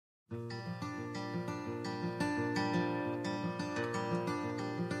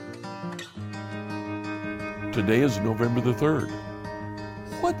Today is November the 3rd.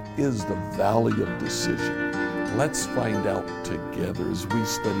 What is the Valley of Decision? Let's find out together as we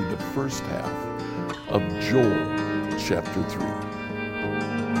study the first half of Joel chapter 3.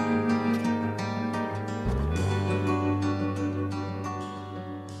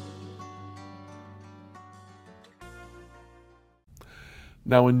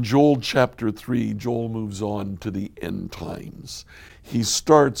 Now in Joel chapter 3, Joel moves on to the end times. He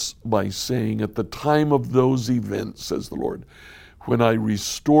starts by saying, at the time of those events, says the Lord, when I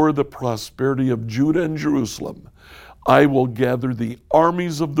restore the prosperity of Judah and Jerusalem, I will gather the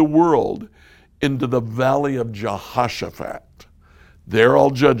armies of the world into the valley of Jehoshaphat. There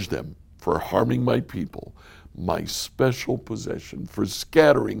I'll judge them for harming my people, my special possession, for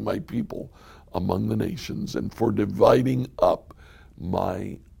scattering my people among the nations, and for dividing up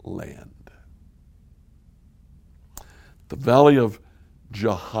my land. The valley of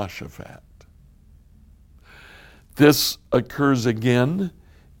Jehoshaphat. This occurs again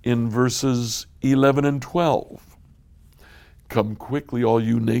in verses 11 and 12. Come quickly, all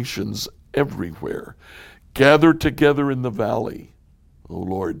you nations everywhere. Gather together in the valley. O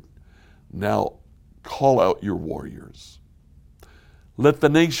Lord, now call out your warriors. Let the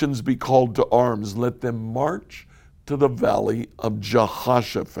nations be called to arms. Let them march to the valley of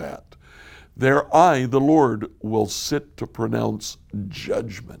Jehoshaphat. There I, the Lord, will sit to pronounce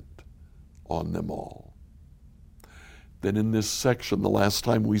judgment on them all. Then in this section, the last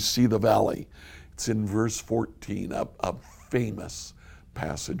time we see the valley, it's in verse 14, a famous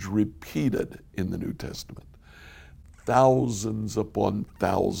passage repeated in the New Testament. Thousands upon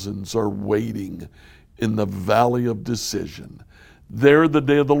thousands are waiting in the valley of decision. There the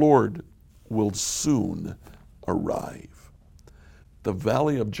day of the Lord will soon arrive. The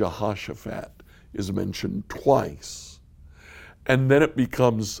valley of Jehoshaphat is mentioned twice, and then it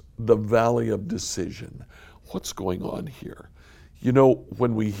becomes the valley of decision. What's going on here? You know,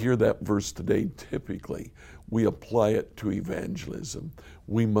 when we hear that verse today, typically we apply it to evangelism.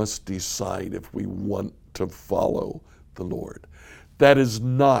 We must decide if we want to follow the Lord. That is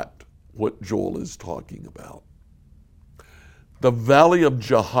not what Joel is talking about. The valley of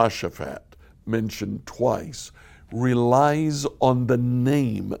Jehoshaphat, mentioned twice, relies on the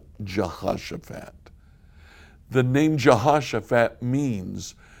name Jehoshaphat. The name Jehoshaphat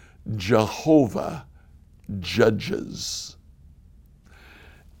means Jehovah judges.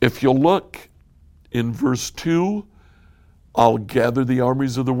 If you look in verse 2, I'll gather the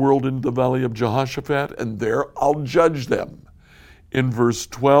armies of the world into the valley of Jehoshaphat, and there I'll judge them. In verse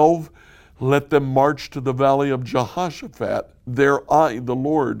 12, let them march to the valley of Jehoshaphat. There I, the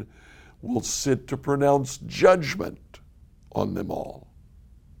Lord, will sit to pronounce judgment on them all.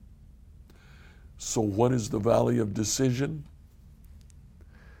 So what is the valley of decision?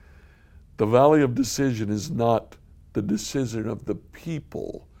 The valley of decision is not the decision of the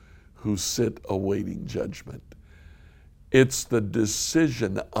people who sit awaiting judgment. It's the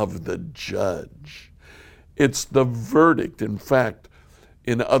decision of the judge. It's the verdict. In fact,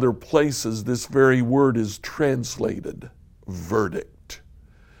 in other places, this very word is translated verdict.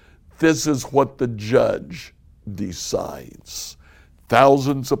 This is what the judge decides.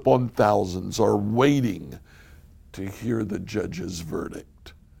 Thousands upon thousands are waiting to hear the judge's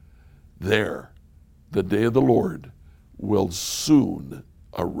verdict. There, the day of the Lord will soon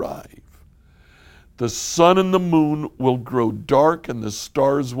arrive. The sun and the moon will grow dark, and the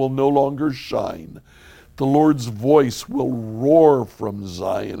stars will no longer shine. The Lord's voice will roar from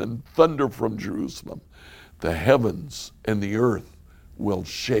Zion and thunder from Jerusalem. The heavens and the earth will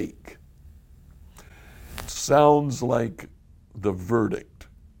shake. It sounds like the verdict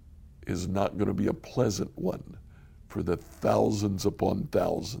is not going to be a pleasant one for the thousands upon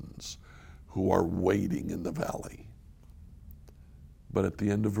thousands who are waiting in the valley. But at the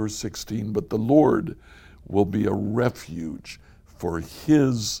end of verse 16, but the Lord will be a refuge for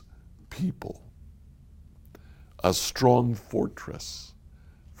his people, a strong fortress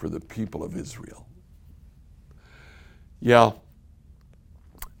for the people of Israel. Yeah,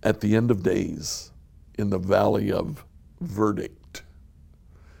 at the end of days, in the valley of verdict,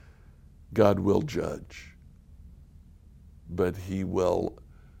 God will judge, but he will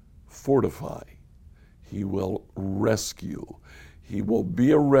fortify, he will rescue, he will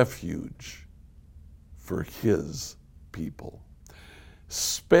be a refuge for his people.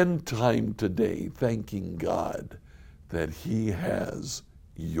 Spend time today thanking God that he has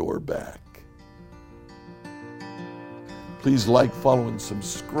your back. Please like, follow, and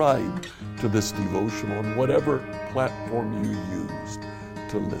subscribe to this devotional on whatever platform you used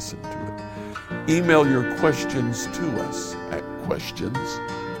to listen to it. Email your questions to us at questions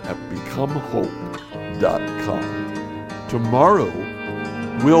at becomehope.com. Tomorrow,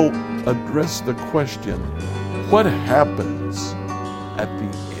 we'll address the question, what happens at the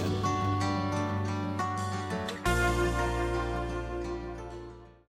end?